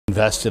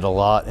Invested a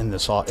lot in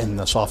this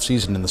off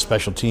season in the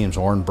special teams.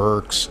 Orrin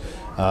Burks,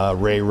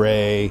 Ray,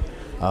 really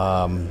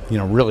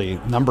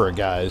a number of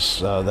guys.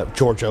 That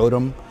George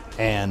Odom,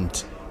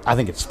 and I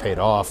think it's paid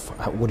off.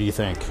 What do you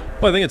think?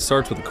 Well, I think it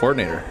starts with the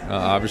coordinator.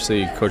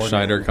 Obviously, Coach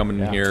Schneider coming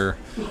in here,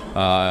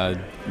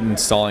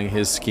 installing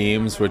his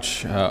schemes,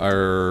 which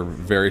are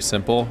very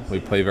simple.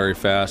 We play very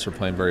fast. We're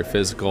playing very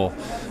physical.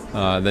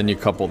 Then you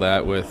couple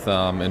that with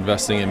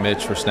investing in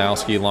Mitch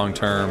Wisnowski long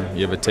term.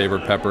 You have a Tabor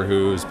Pepper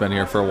who's been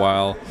here for a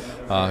while,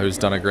 who's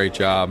done a great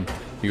job.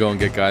 You go and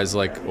get guys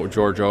like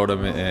George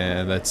Odom,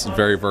 and that's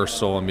very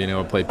versatile and being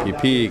able to play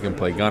PP. He can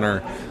play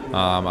gunner.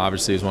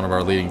 Obviously, he's one of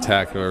our leading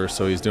tacklers,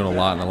 so he's doing a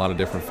lot in a lot of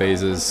different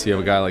phases. You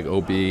have a guy like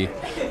OB,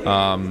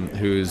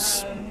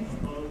 who's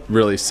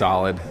really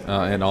solid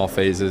in all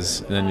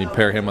phases, and then you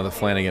pair him with a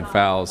Flanagan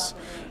Fowles.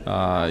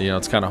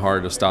 It's kind of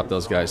hard to stop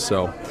those guys.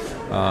 So,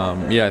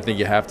 I think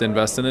you have to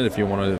invest in it if you want